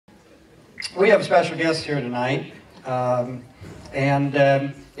We have a special guest here tonight, and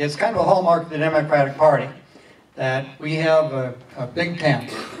it's kind of a hallmark of the Democratic Party that we have a big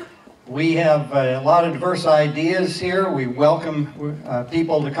tent. We have a lot of diverse ideas here. We welcome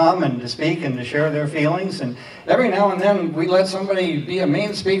people to come and to speak and to share their feelings. And every now and then we let somebody be a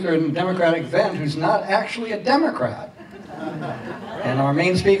main speaker in a Democratic event who's not actually a Democrat. And our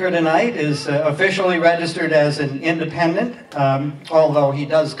main speaker tonight is officially registered as an independent, although he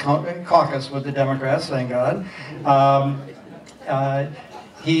does caucus with the Democrats, thank God.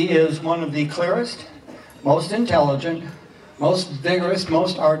 He is one of the clearest, most intelligent, most vigorous,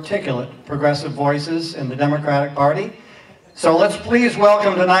 most articulate progressive voices in the Democratic Party. So let's please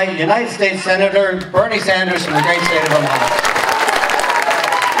welcome tonight United States Senator Bernie Sanders from the great state of Vermont.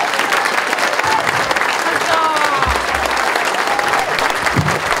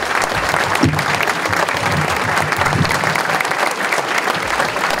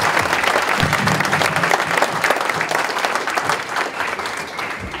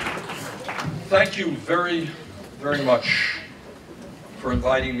 Thank you very, very much for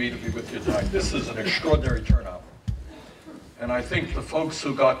inviting me to be with you tonight. This is an extraordinary turnout. And I think the folks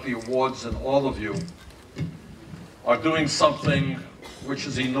who got the awards and all of you are doing something which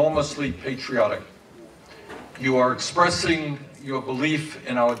is enormously patriotic. You are expressing your belief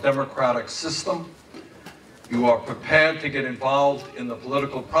in our democratic system. You are prepared to get involved in the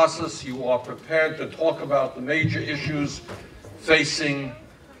political process. You are prepared to talk about the major issues facing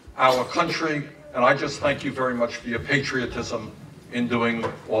our country. And I just thank you very much for your patriotism in doing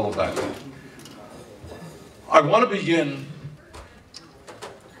all of that. I want to begin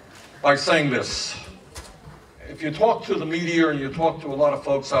by saying this. If you talk to the media and you talk to a lot of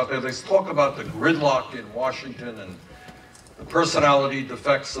folks out there, they talk about the gridlock in Washington and the personality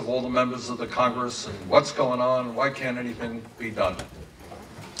defects of all the members of the Congress and what's going on and why can't anything be done.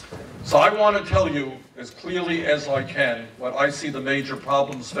 So I want to tell you as clearly as I can what I see the major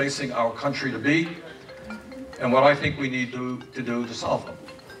problems facing our country to be and what I think we need to do to solve them.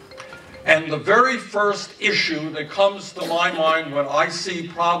 And the very first issue that comes to my mind when I see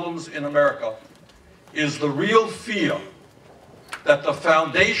problems in America is the real fear that the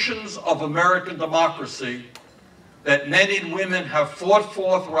foundations of American democracy that men and women have fought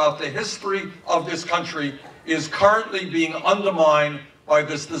for throughout the history of this country is currently being undermined by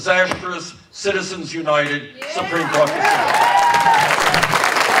this disastrous Citizens United Supreme Court decision.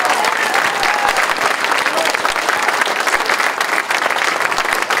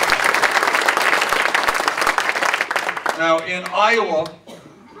 Now, in Iowa,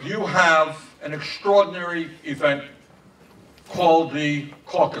 you have an extraordinary event called the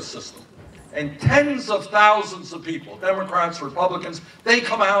caucus system. And tens of thousands of people, Democrats, Republicans, they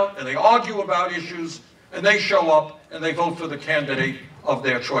come out and they argue about issues and they show up and they vote for the candidate of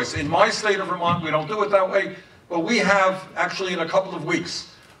their choice. In my state of Vermont, we don't do it that way, but we have, actually in a couple of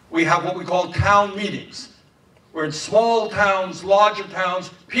weeks, we have what we call town meetings, where in small towns, larger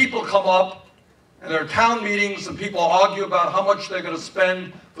towns, people come up and there are town meetings and people argue about how much they're going to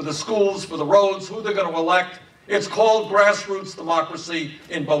spend for the schools, for the roads, who they're going to elect. It's called grassroots democracy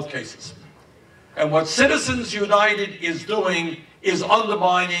in both cases. And what Citizens United is doing is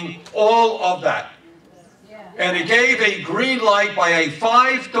undermining all of that. And it gave a green light by a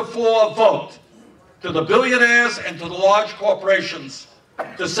 5-4 vote to the billionaires and to the large corporations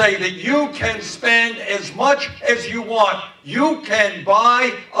to say that you can spend as much as you want. You can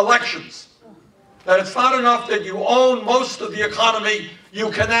buy elections. That it's not enough that you own most of the economy, you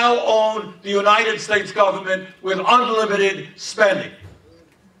can now own the United States government with unlimited spending.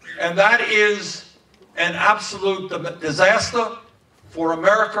 And that is an absolute disaster for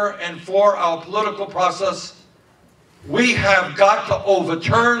America and for our political process. We have got to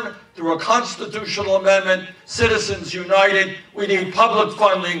overturn, through a constitutional amendment, Citizens United. We need public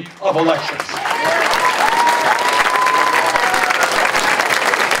funding of elections.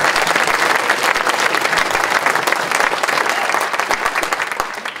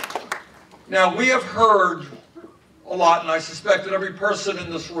 Now, we have heard a lot, and I suspect that every person in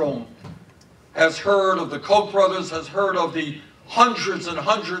this room has heard of the Koch brothers, has heard of the hundreds and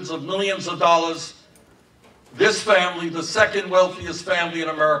hundreds of millions of dollars this family, the second wealthiest family in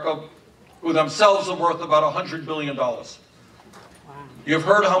America, who themselves are worth about $100 billion. Wow. You've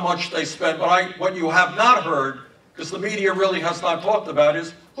heard how much they spend, but what you have not heard, because the media really has not talked about,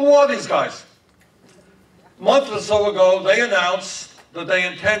 is who are these guys? A month or so ago, they announced that they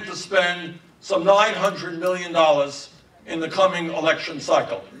intend to spend some $900 million in the coming election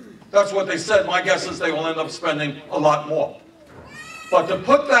cycle. That's what they said. My guess is they will end up spending a lot more. But to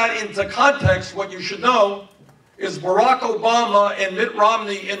put that into context, what you should know is Barack Obama and Mitt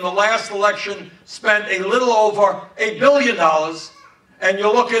Romney in the last election spent a little over $1 billion, and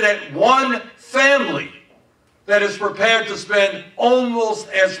you're looking at one family that is prepared to spend almost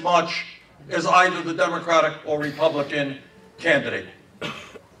as much as either the Democratic or Republican candidate.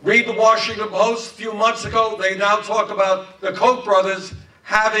 Read the Washington Post a few months ago. They now talk about the Koch brothers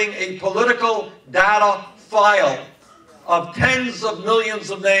having a political data file of tens of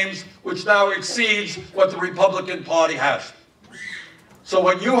millions of names, which now exceeds what the Republican Party has. So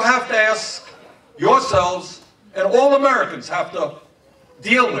what you have to ask yourselves, and all Americans have to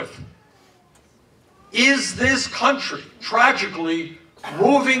deal with, is this country tragically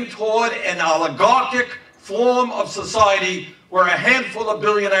moving toward an oligarchic form of society where a handful of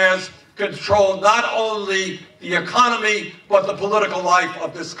billionaires control not only the economy, but the political life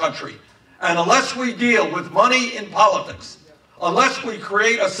of this country? And unless we deal with money in politics, unless we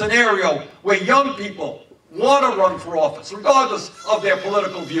create a scenario where young people want to run for office, regardless of their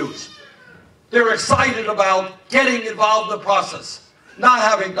political views, they're excited about getting involved in the process, not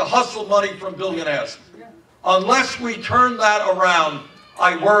having to hustle money from billionaires. Unless we turn that around,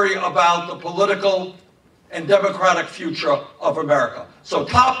 I worry about the political and democratic future of America. So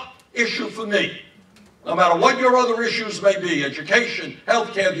top issue for me, no matter what your other issues may be, education,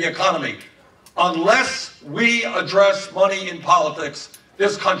 healthcare, the economy, unless we address money in politics,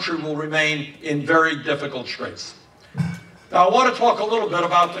 this country will remain in very difficult straits. Now, I want to talk a little bit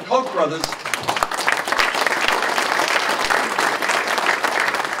about the Koch brothers.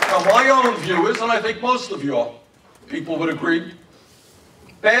 Now, my own view is, and I think most of your people would agree,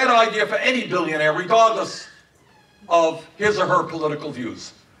 bad idea for any billionaire, regardless of his or her political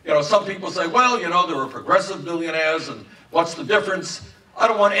views. You know, some people say, well, you know, there are progressive billionaires, and what's the difference? I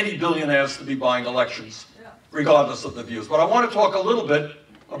don't want any billionaires to be buying elections, regardless of the views. But I want to talk a little bit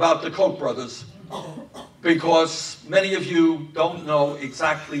about the Koch brothers, because many of you don't know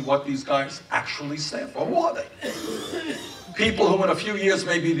exactly what these guys actually stand for. Who are they? People who in a few years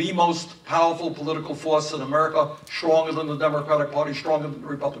may be the most powerful political force in America, stronger than the Democratic Party, stronger than the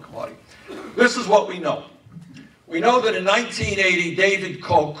Republican Party. This is what we know. We know that in 1980, David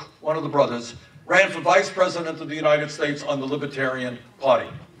Koch, one of the brothers, ran for vice president of the United States on the Libertarian Party.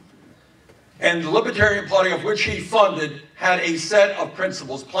 And the Libertarian Party, of which he funded, had a set of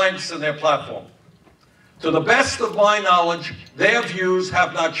principles, planks in their platform. To the best of my knowledge, their views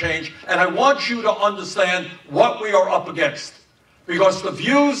have not changed, and I want you to understand what we are up against, because the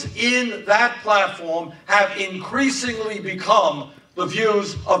views in that platform have increasingly become the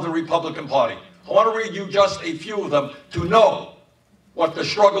views of the Republican Party. I want to read you just a few of them to know what the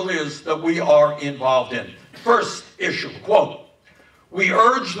struggle is that we are involved in. First issue, quote, "We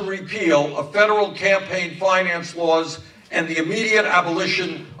urge the repeal of federal campaign finance laws and the immediate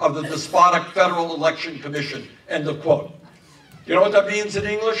abolition of the despotic Federal Election Commission," end of quote. You know what that means in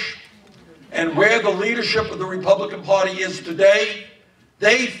English? And where the leadership of the Republican Party is today,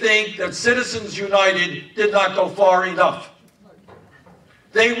 they think that Citizens United did not go far enough.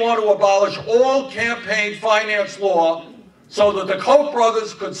 They want to abolish all campaign finance law so that the Koch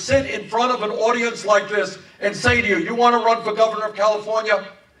brothers could sit in front of an audience like this and say to you, you want to run for governor of California?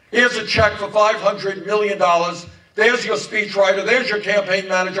 Here's a check for $500 million. There's your speechwriter. There's your campaign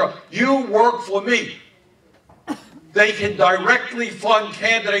manager. You work for me. They can directly fund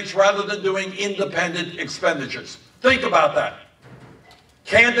candidates rather than doing independent expenditures. Think about that.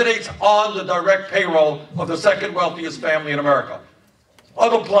 Candidates on the direct payroll of the second wealthiest family in America.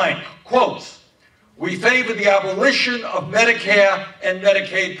 Other blank, quotes, "We favor the abolition of Medicare and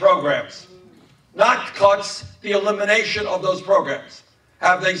Medicaid programs." Not cuts, the elimination of those programs.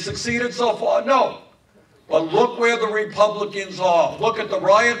 Have they succeeded so far? No. But look where the Republicans are. Look at the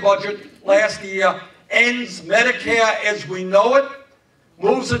Ryan budget last year. Ends Medicare as we know it,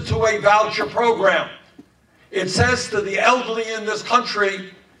 moves it to a voucher program. It says to the elderly in this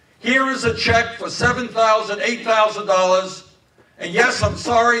country, here is a check for $7,000, $8,000. And yes, I'm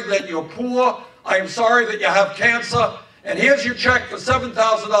sorry that you're poor. I am sorry that you have cancer. And here's your check for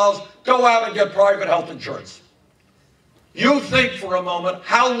 $7,000. Go out and get private health insurance. You think for a moment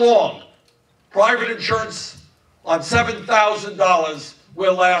how long private insurance on $7,000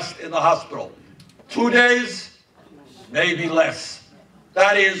 will last in the hospital. 2 days? Maybe less.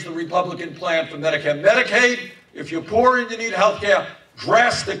 That is the Republican plan for Medicare. Medicaid, if you're poor and you need health care,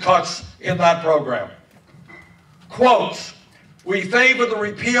 drastic cuts in that program. Quotes, "We favor the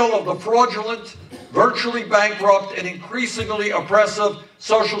repeal of the fraudulent, virtually bankrupt, and increasingly oppressive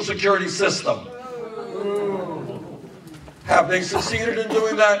Social Security system." Have they succeeded in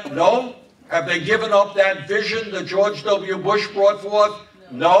doing that? No. Have they given up that vision that George W. Bush brought forth?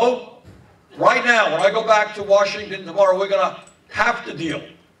 No. Right now, when I go back to Washington tomorrow, we're going to have to deal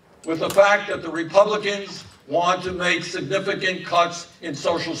with the fact that the Republicans want to make significant cuts in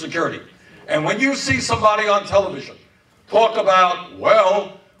Social Security. And when you see somebody on television talk about,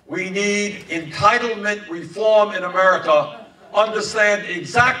 well, we need entitlement reform in America, understand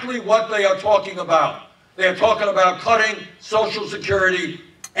exactly what they are talking about. They are talking about cutting Social Security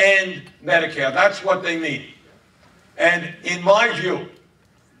and Medicare. That's what they mean. And in my view,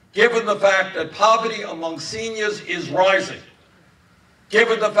 given the fact that poverty among seniors is rising,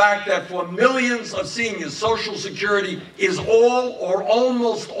 given the fact that for millions of seniors, Social Security is all or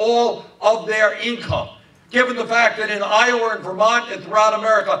almost all of their income, given the fact that in Iowa and Vermont and throughout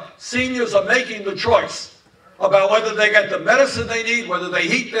America, seniors are making the choice about whether they get the medicine they need, whether they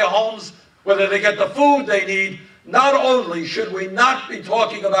heat their homes, whether they get the food they need, not only should we not be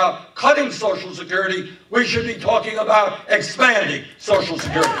talking about cutting Social Security, we should be talking about expanding Social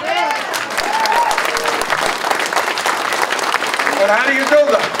Security. And how do you do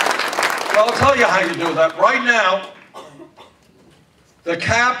that? Well, I'll tell you how you do that. Right now, the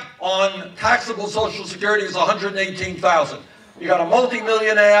cap on taxable Social Security is $118,000. You got a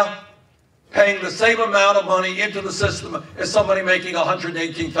multimillionaire paying the same amount of money into the system as somebody making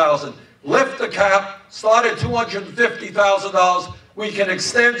 $118,000. Lift the cap, start at $250,000. We can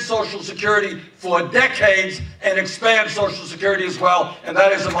extend Social Security for decades and expand Social Security as well. And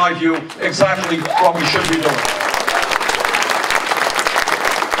that is, in my view, exactly what we should be doing.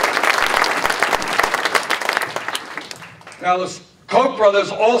 Now, the Koch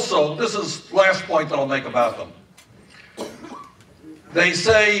brothers also, this is the last point that I'll make about them. They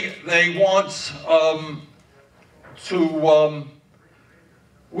say they want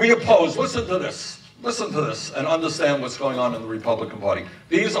we oppose, listen to this and understand what's going on in the Republican Party.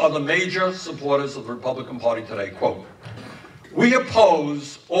 These are the major supporters of the Republican Party today. Quote, we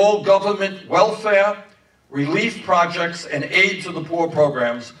oppose all government welfare, relief projects, and aid to the poor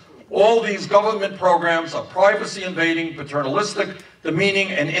programs. All these government programs are privacy invading, paternalistic,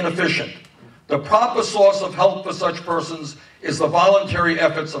 demeaning, and inefficient. The proper source of help for such persons is the voluntary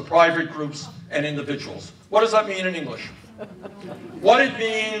efforts of private groups and individuals. What does that mean in English? What it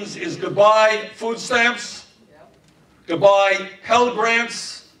means is goodbye food stamps, goodbye Pell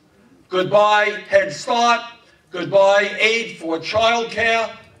Grants, goodbye Head Start, goodbye aid for child care,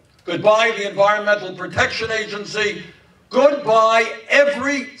 goodbye the Environmental Protection Agency, goodbye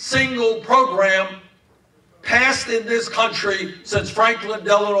every single program passed in this country since Franklin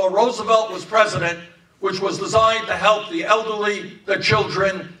Delano Roosevelt was president, which was designed to help the elderly, the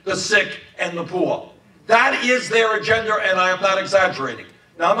children, the sick, and the poor. That is their agenda, and I am not exaggerating.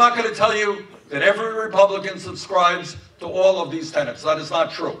 Now, I'm not going to tell you that every Republican subscribes to all of these tenets. That is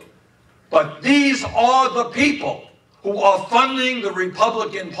not true. But these are the people who are funding the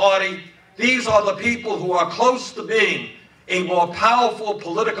Republican Party. These are the people who are close to being a more powerful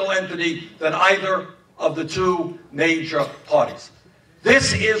political entity than either of the two major parties.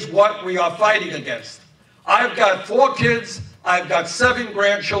 This is what we are fighting against. I've got 4 kids, I've got 7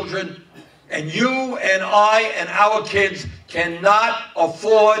 grandchildren, and you and I and our kids cannot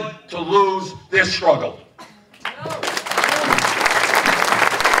afford to lose this struggle.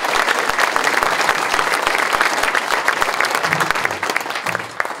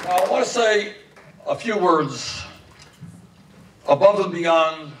 Now, I want to say a few words above and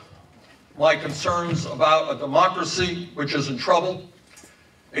beyond my concerns about a democracy which is in trouble,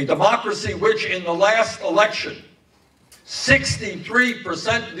 a democracy which in the last election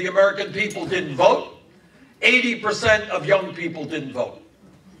 63% of the American people didn't vote, 80% of young people didn't vote.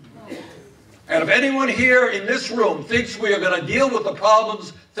 And if anyone here in this room thinks we are going to deal with the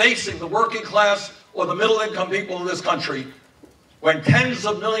problems facing the working class or the middle-income people in this country, when tens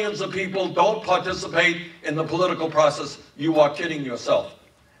of millions of people don't participate in the political process, you are kidding yourself.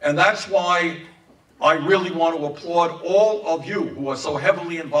 And that's why I really want to applaud all of you who are so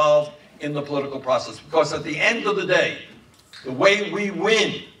heavily involved in the political process. Because at the end of the day, the way we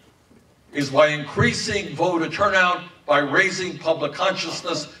win is by increasing voter turnout, by raising public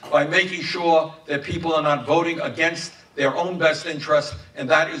consciousness, by making sure that people are not voting against their own best interest, and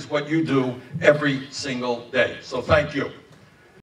that is what you do every single day. So thank you.